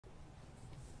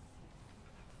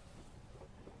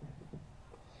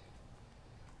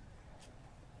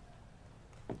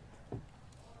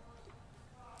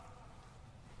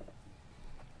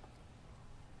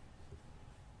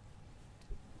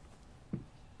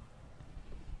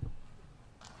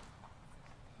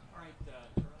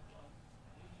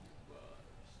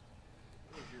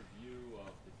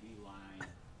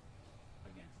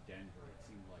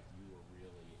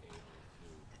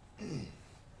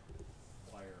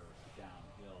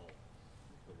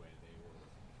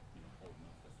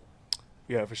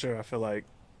Yeah, for sure. I feel like,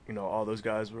 all those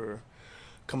guys were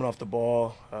coming off the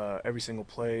ball every single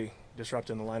play,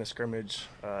 disrupting the line of scrimmage,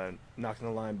 knocking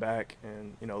the line back,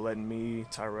 and, letting me,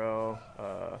 Tyrell,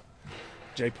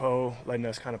 J Poe, letting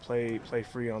us kind of play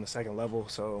free on the second level.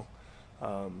 So,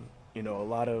 a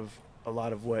lot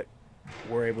of what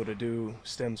we're able to do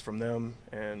stems from them.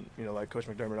 And, like Coach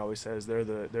McDermott always says, they're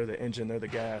the engine, they're the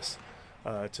gas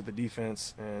to the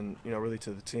defense and, really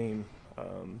to the team.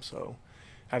 So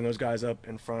having those guys up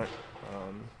in front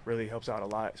really helps out a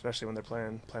lot, especially when they're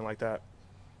playing like that.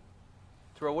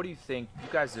 Terrell, what do you think? You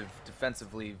guys have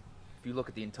defensively, if you look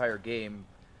at the entire game,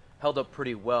 held up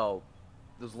pretty well.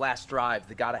 Those last drives,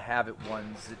 the gotta-have-it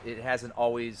ones, it hasn't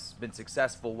always been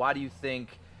successful. Why do you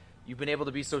think you've been able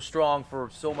to be so strong for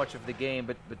so much of the game,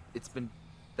 but it's been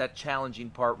that challenging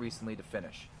part recently to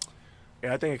finish?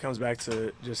 Yeah, I think it comes back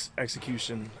to just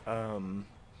execution,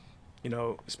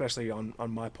 especially on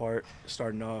my part,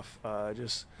 starting off,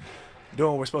 just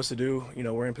doing what we're supposed to do.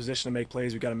 We're in position to make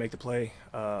plays. We got to make the play.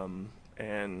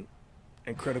 And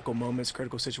in critical moments,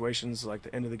 critical situations like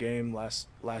the end of the game, last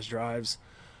drives,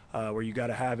 where you got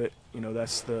to have it.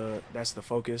 That's the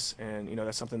focus, and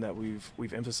that's something that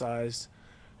we've emphasized,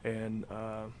 and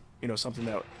something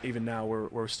that even now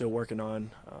we're still working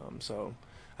on. So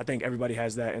I think everybody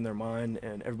has that in their mind,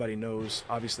 and everybody knows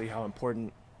obviously how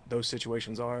important those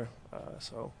situations are.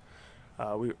 So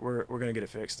we're gonna get it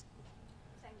fixed.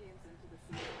 10 games into the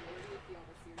season, where do you feel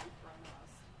this year you've grown the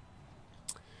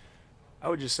most? I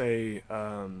would just say,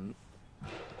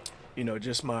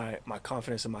 just my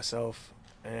confidence in myself,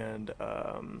 and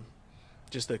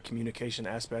just the communication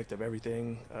aspect of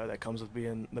everything that comes with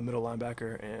being the middle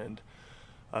linebacker, and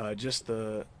just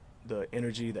the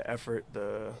energy, the effort,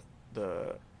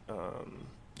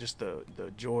 just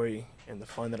the joy and the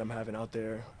fun that I'm having out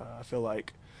there. I feel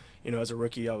like, as a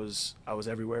rookie, I was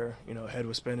everywhere. Head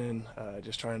was spinning,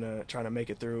 just trying to make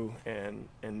it through, and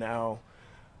now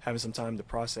having some time to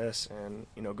process and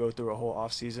go through a whole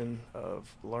off season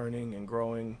of learning and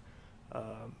growing,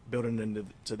 building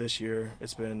into this year.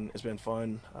 It's been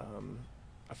fun.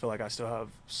 I feel like I still have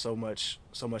so much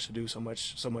to do, so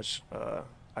much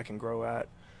I can grow at.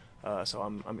 So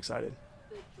I'm excited.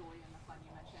 The joy and the fun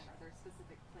you mentioned, are there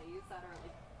specific plays that are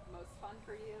like most fun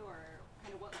for you, or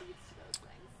kind of what leads to those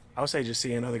things? I would say just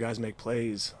seeing other guys make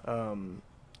plays.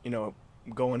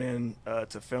 Going in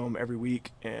to film every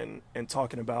week and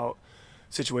talking about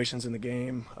situations in the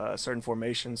game, certain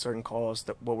formations, certain calls,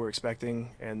 what we're expecting,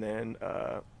 and then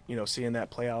seeing that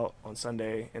play out on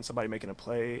Sunday and somebody making a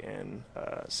play, and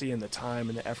seeing the time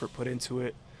and the effort put into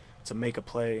it to make a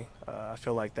play. I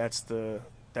feel like that's the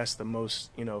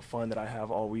most fun that I have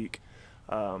all week,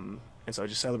 and so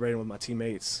just celebrating with my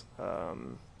teammates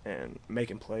and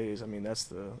making plays. I mean, that's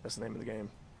the name of the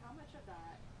game. How much of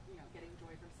that, getting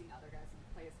joy from seeing other guys make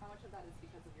plays, how much of that is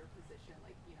because of your position,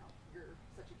 like, you're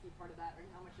such a key part of that, and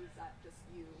how much is that just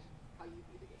you, how you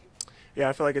view the game? Yeah,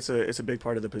 I feel like it's a big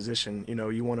part of the position.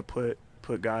 You want to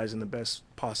put guys in the best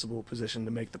possible position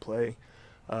to make the play,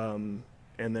 and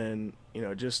then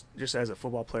just as a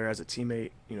football player, as a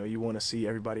teammate, you want to see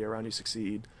everybody around you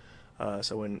succeed.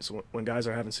 So when guys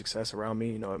are having success around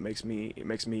me, it makes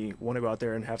me want to go out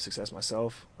there and have success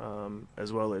myself,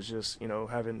 as well as just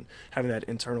having that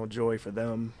internal joy for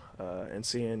them, and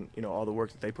seeing all the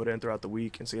work that they put in throughout the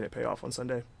week and seeing it pay off on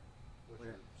Sunday. What's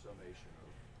your summation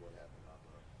of what happened on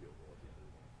the field goal at the end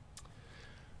of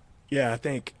the game? Yeah,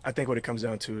 I think what it comes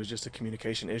down to is just a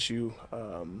communication issue,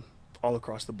 all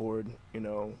across the board.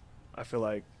 I feel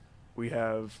like we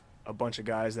have a bunch of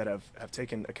guys that have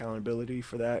taken accountability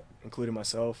for that, including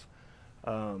myself,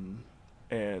 and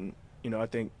I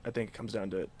think it comes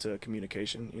down to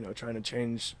communication. Trying to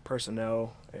change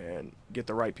personnel and get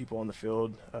the right people on the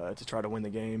field to try to win the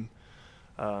game.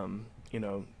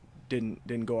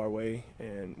 Didn't go our way,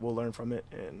 and we'll learn from it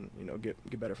and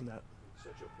get better from that.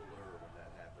 Such a blur when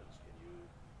that happens. Can you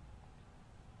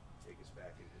take us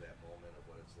back into that moment of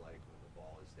what it's like when the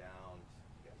ball is down,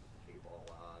 you got the K-ball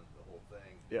on, the whole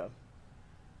thing? Yeah.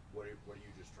 What are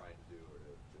you just trying to do, or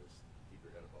to just keep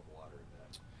your head above water in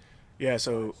that? Yeah.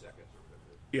 So 5 seconds or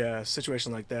whatever? yeah, a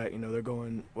situation like that, they're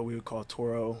going what we would call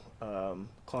Toro.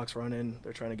 Clock's running.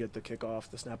 They're trying to get the kickoff,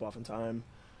 the snap off in time.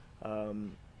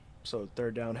 So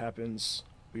third down happens.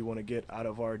 We want to get out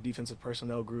of our defensive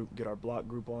personnel group, get our block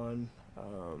group on,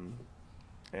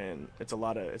 and it's a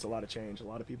lot of change. A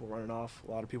lot of people running off,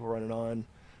 a lot of people running on.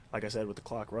 Like I said, with the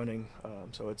clock running,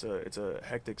 so it's a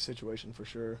hectic situation for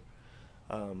sure.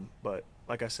 But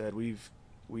like I said, we've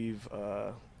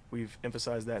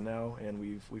emphasized that now, and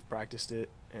we've practiced it,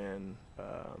 and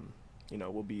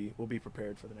we'll be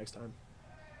prepared for the next time.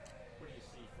 What do you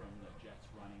see from the Jets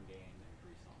running game?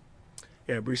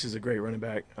 Yeah, Brees is a great running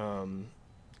back.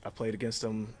 I played against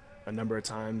him a number of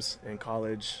times in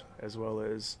college, as well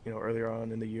as earlier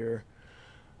on in the year.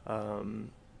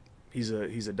 He's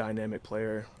a dynamic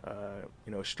player.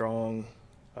 Strong,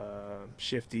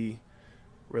 shifty,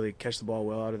 really catch the ball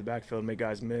well out of the backfield, make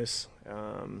guys miss.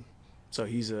 So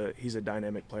he's a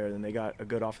dynamic player. And they got a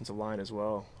good offensive line as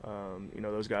well.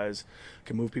 Those guys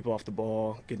can move people off the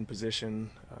ball, get in position.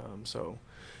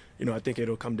 I think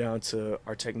it'll come down to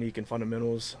our technique and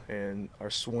fundamentals and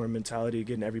our swarm mentality,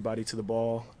 getting everybody to the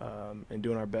ball, and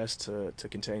doing our best to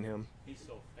contain him. He's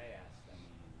so fast.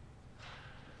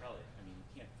 You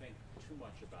can't think too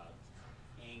much about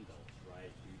angles,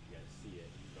 right? You got to see it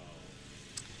and go.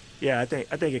 Yeah, I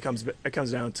think it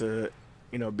comes down to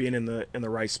being in the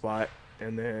right spot,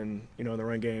 and then in the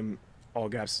run game, all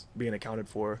gaps being accounted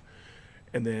for,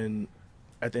 and then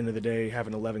at the end of the day,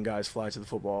 having 11 guys fly to the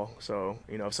football. So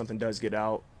if something does get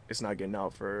out, it's not getting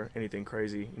out for anything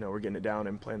crazy. We're getting it down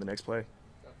and playing the next play.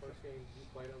 That first game you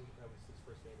played him, that was his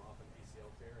first game off an ACL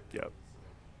tear, and Yep. he's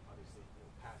obviously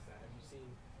past that. Have you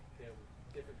seen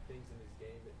different things in his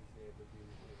game that he's been able to do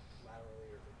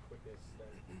laterally or with quickness that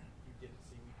you didn't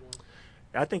see week one?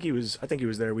 I think he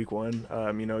was there week one.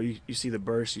 You see the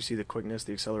burst, you see the quickness,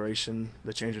 the acceleration,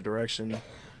 the change of direction.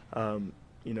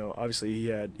 Obviously he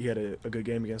had a good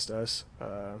game against us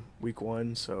week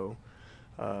one, so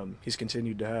he's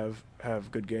continued to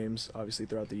have good games obviously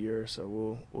throughout the year.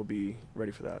 So we'll be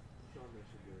ready for that. Sean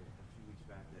mentioned a few weeks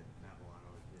back that Matt Milano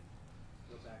has been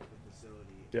go back to the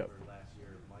facility Yep. for last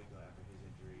year. Michael, after his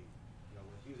injury, when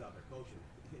he was out there coaching,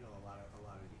 a lot of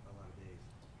days.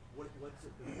 What's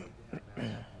it been like to have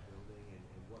Matt back in the building,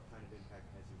 and what kind of impact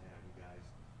has he had on you guys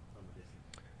from a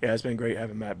distance? Yeah, it's been great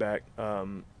having Matt back.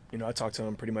 I talk to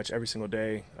him pretty much every single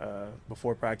day,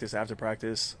 before practice, after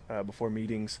practice, before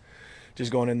meetings,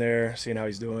 just going in there, seeing how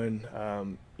he's doing.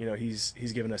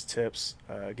 He's giving us tips,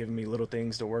 giving me little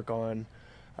things to work on,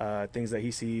 things that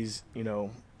he sees,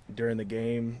 during the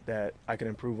game that I can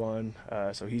improve on.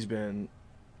 So he's been,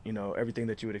 everything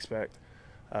that you would expect.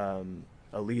 A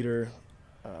leader,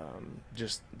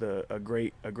 just a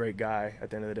great guy at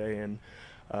the end of the day, and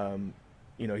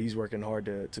he's working hard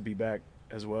to be back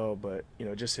as well, but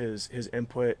just his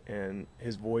input and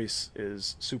his voice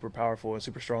is super powerful and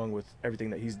super strong with everything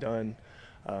that he's done.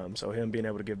 So him being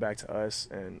able to give back to us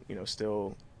and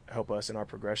still help us in our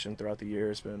progression throughout the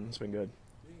year, it's been good.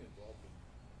 Being involved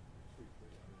in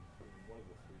one of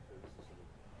the three phases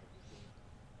of the game,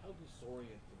 how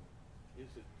disorienting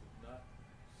is it to not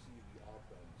see the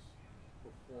offense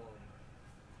perform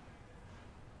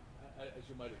as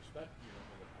you might expect in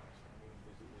the past?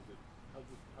 Is it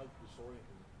how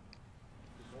disorienting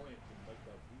might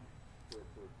that be for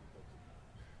a defensive team?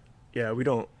 Yeah, we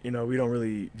don't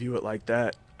really view it like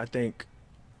that. I think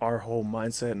our whole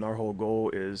mindset and our whole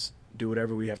goal is do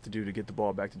whatever we have to do to get the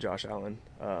ball back to Josh Allen.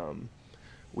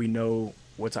 We know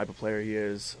what type of player he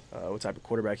is, what type of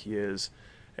quarterback he is,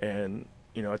 and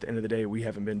at the end of the day, we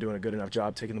haven't been doing a good enough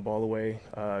job taking the ball away,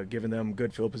 giving them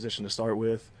good field position to start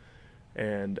with,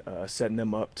 and setting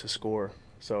them up to score.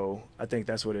 So I think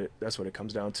that's what it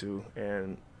comes down to,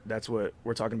 and that's what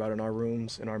we're talking about in our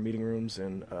rooms, in our meeting rooms,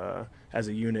 and as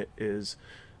a unit is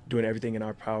doing everything in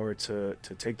our power to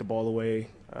take the ball away,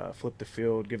 flip the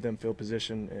field, give them field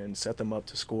position, and set them up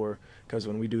to score. Because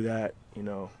when we do that,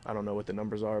 I don't know what the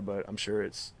numbers are, but I'm sure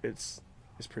it's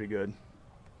pretty good.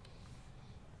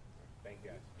 Thank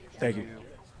you guys. Thank you.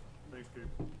 Thanks,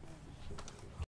 Gabe.